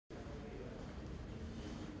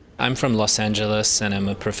I'm from Los Angeles, and I'm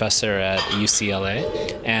a professor at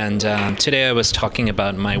UCLA. And today I was talking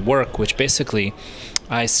about my work, which basically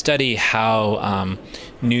I study how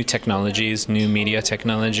new technologies, new media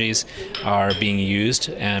technologies are being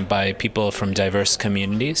used and by people from diverse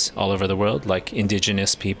communities all over the world, like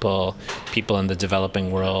indigenous people, people in the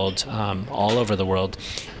developing world, all over the world.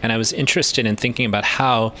 And I was interested in thinking about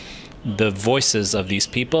how the voices of these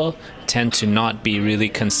people tend to not be really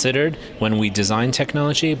considered when we design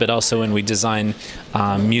technology, but also when we design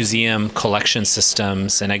museum collection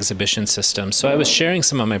systems and exhibition systems. So I was sharing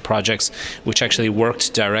some of my projects which actually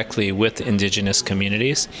worked directly with indigenous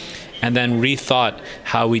communities, and then rethought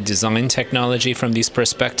how we design technology from these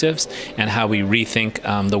perspectives and how we rethink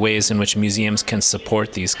the ways in which museums can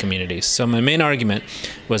support these communities. So my main argument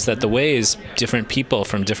was that the ways different people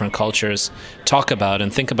from different cultures talk about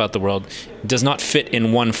and think about the world does not fit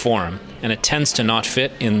in one form, and it tends to not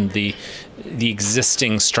fit in the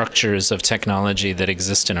existing structures of technology that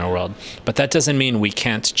exist in our world. But that doesn't mean we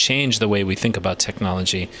can't change the way we think about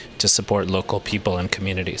technology to support local people and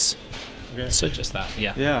communities. Okay. So just that,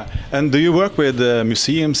 yeah. Yeah, and do you work with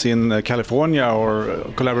museums in California or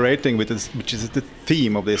collaborating with this, which is the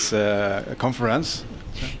theme of this conference?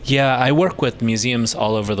 Yeah, I work with museums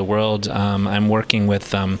all over the world. I'm working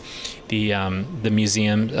with the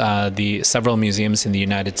museum, several museums in the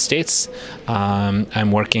United States.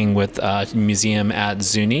 I'm working with a museum at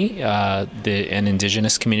Zuni, an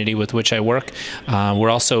indigenous community with which I work.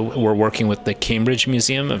 We're working with the Cambridge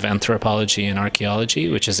Museum of Anthropology and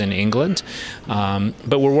Archaeology, which is in England.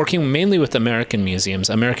 But we're working mainly with American museums,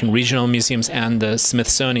 American regional museums, and the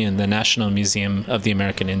Smithsonian, the National Museum of the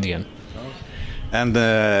American Indian. And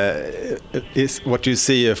is what you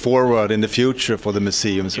see forward in the future for the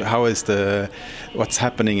museums? How is what's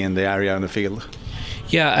happening in the area in the field?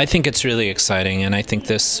 Yeah, I think it's really exciting, and I think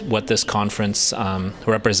what this conference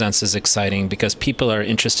represents is exciting because people are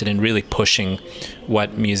interested in really pushing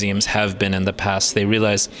what museums have been in the past. They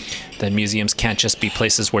realize that museums can't just be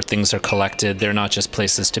places where things are collected. They're not just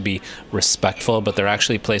places to be respectful, but they're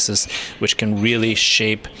actually places which can really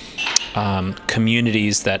shape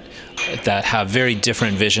communities that have very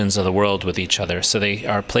different visions of the world with each other. So they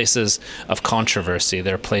are places of controversy.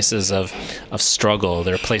 They're places of struggle.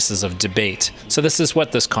 They're places of debate. So this is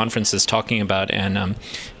what this conference is talking about. And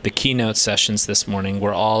the keynote sessions this morning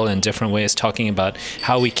were all in different ways talking about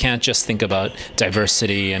how we can't just think about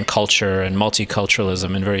diversity and culture and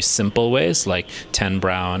multiculturalism in very simple ways, like 10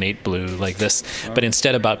 brown, 8 blue, like this, but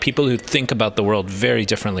instead about people who think about the world very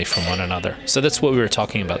differently from one another. So that's what we were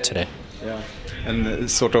talking about today. Yeah. And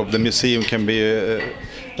sort of the museum can be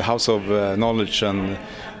the house of knowledge and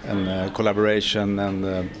collaboration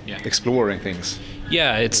and exploring things.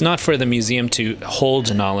 Yeah, it's not for the museum to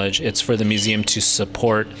hold knowledge, it's for the museum to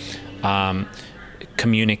support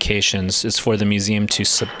communications. It's for the museum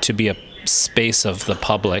to be a space of the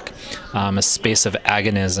public, a space of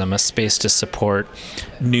agonism, a space to support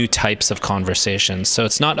new types of conversations. So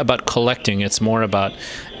it's not about collecting, it's more about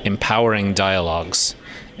empowering dialogues.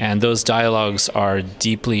 And those dialogues are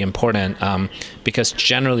deeply important because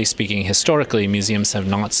generally speaking, historically, museums have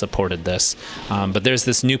not supported this. But there's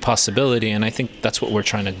this new possibility, and I think that's what we're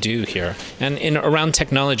trying to do here. And around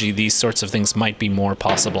technology, these sorts of things might be more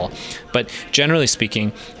possible. But generally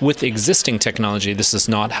speaking, with existing technology, this is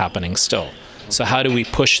not happening still. So how do we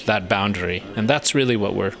push that boundary? And that's really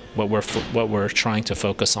what we're trying to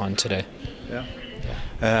focus on today. Yeah.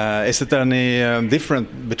 Is it any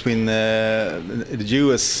different between the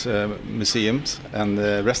US museums and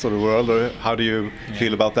the rest of the world, or how do you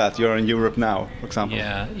feel about that? You're in Europe now, for example.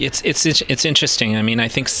 Yeah, it's interesting. I mean, I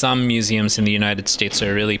think some museums in the United States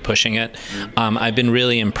are really pushing it. I've been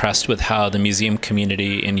really impressed with how the museum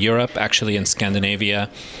community in Europe, actually in Scandinavia,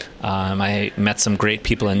 I met some great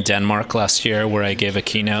people in Denmark last year where I gave a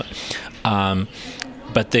keynote.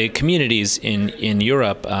 But the communities in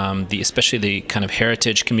Europe, especially the kind of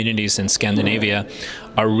heritage communities in Scandinavia,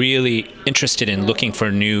 are really interested in looking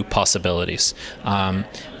for new possibilities.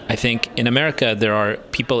 I think in America there are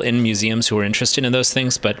people in museums who are interested in those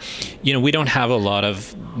things, but we don't have a lot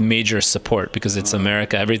of major support because it's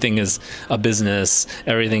America. Everything is a business.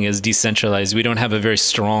 Everything is decentralized. We don't have a very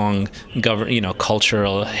strong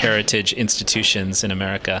cultural heritage institutions in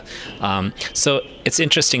America. So it's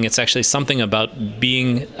interesting. It's actually something about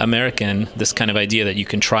being American, this kind of idea that you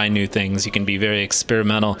can try new things, you can be very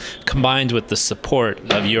experimental, combined with the support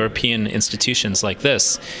of European institutions like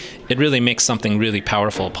this. It really makes something really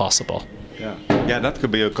powerful possible. Yeah, that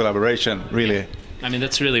could be a collaboration, really. I mean,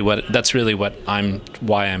 that's really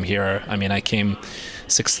why I'm here. I mean, I came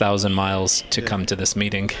 6,000 miles to come to this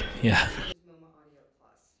meeting. Yeah.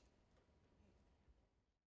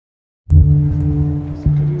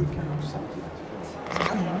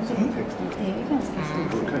 Det är ganska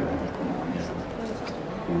stort.